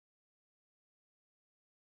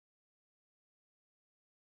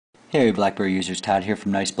Hey BlackBerry users, Todd here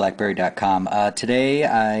from NiceBlackberry.com. Today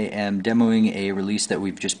I am demoing a release that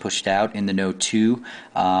we've just pushed out, In the Know 2.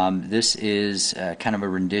 This is kind of a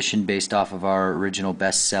rendition based off of our original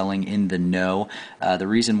best-selling In the Know. The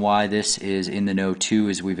reason why this is In the Know 2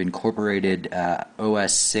 is we've incorporated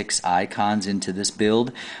OS 6 icons into this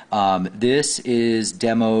build. This is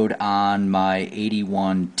demoed on my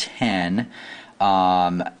 8110.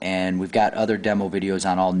 And we've got other demo videos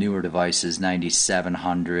on all newer devices,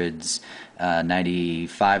 9700s,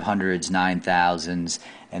 9500s, 9000s,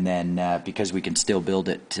 and then because we can still build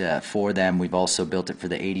it for them, we've also built it for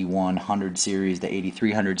the 8100 series, the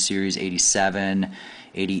 8300 series, 87,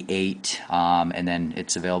 88, and then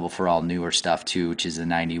it's available for all newer stuff too, which is the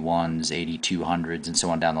 91s, 8200s, and so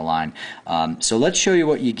on down the line. So let's show you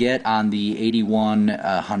what you get on the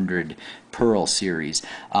 8100 Pearl series.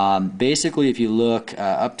 Basically, if you look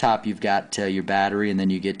up top, you've got your battery, and then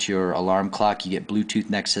you get your alarm clock. You get Bluetooth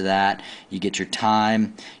next to that. You get your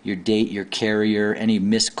time, your date, your carrier, any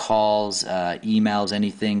missed calls, emails,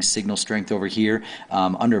 anything, signal strength over here.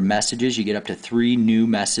 Under messages, you get up to 3 new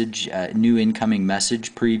incoming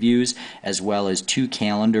message previews, as well as 2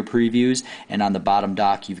 calendar previews. And on the bottom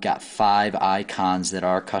dock, you've got 5 icons that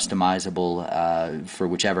are customizable for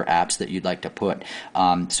whichever apps that you'd like to put.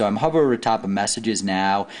 So I'm hovering over top of messages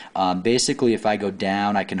now. Basically, if I go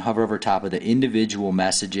down, I can hover over top of the individual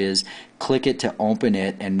messages, click it to open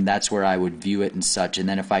it, and that's where I would view it and such. And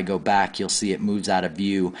then if I go back, you'll see it moves out of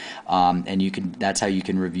view, and that's how you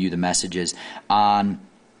can review the messages. On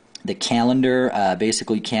the calendar,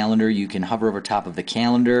 basically calendar, you can hover over top of the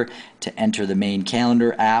calendar to enter the main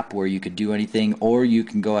calendar app where you could do anything, or you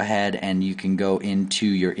can go ahead and you can go into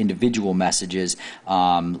your individual messages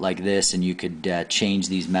like this, and you could change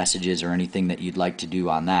these messages or anything that you'd like to do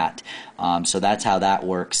on that. So that's how that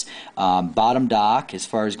works. Bottom dock, as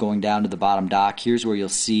far as going down to the bottom dock, here's where you'll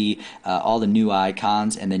see all the new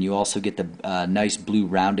icons, and then you also get the nice blue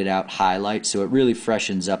rounded out highlight, so it really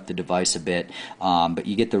freshens up the device a bit. But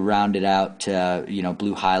you get the rounded out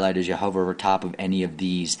blue highlight as you hover over top of any of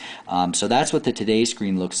these. So that's what the Today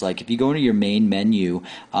screen looks like. If you go into your main menu,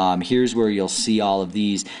 here's where you'll see all of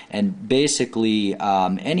these, and basically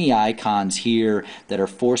any icons here that are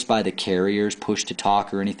forced by the carriers, push to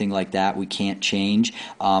talk or anything like that, we can't change.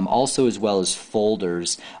 Also, as well as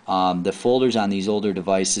folders. The folders on these older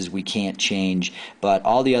devices we can't change, but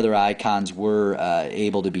all the other icons were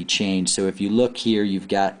able to be changed. So if you look here, you've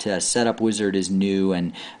got Setup Wizard is new,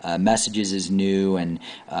 and Messages is new, and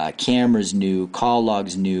Cameras new, Call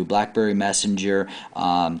Logs new, BlackBerry Messenger,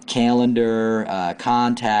 Calendar,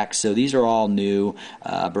 Contacts. So these are all new.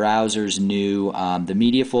 Browsers new. The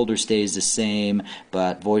media folder stays the same,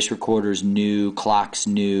 but voice recorders new, clocks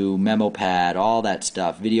new, memo pad, all that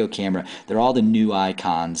stuff, video camera. They're all the new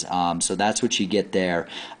icons. So that's what you get there.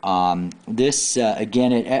 This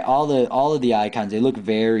again, all of the icons, they look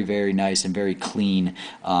very, very nice and very clean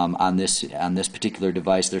on this particular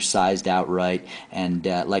device. They're sized out right, and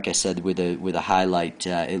like I said, with a highlight,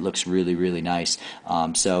 it looks really, really nice.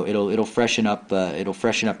 So it'll freshen up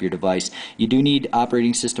your device. You do need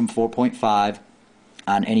operating system 4.5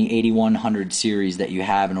 on any 8100 series that you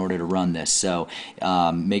have in order to run this. So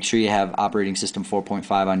make sure you have operating system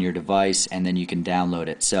 4.5 on your device, and then you can download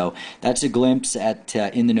it. So that's a glimpse at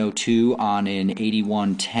In the Know 2 on an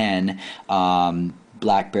 8110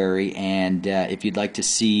 BlackBerry, and if you'd like to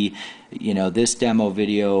see this demo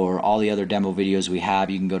video or all the other demo videos we have,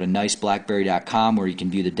 you can go to NiceBlackberry.com, where you can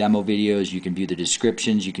view the demo videos, you can view the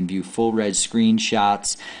descriptions, you can view full res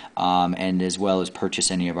screenshots, and as well as purchase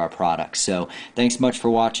any of our products. So thanks much for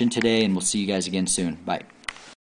watching today, and we'll see you guys again soon. Bye.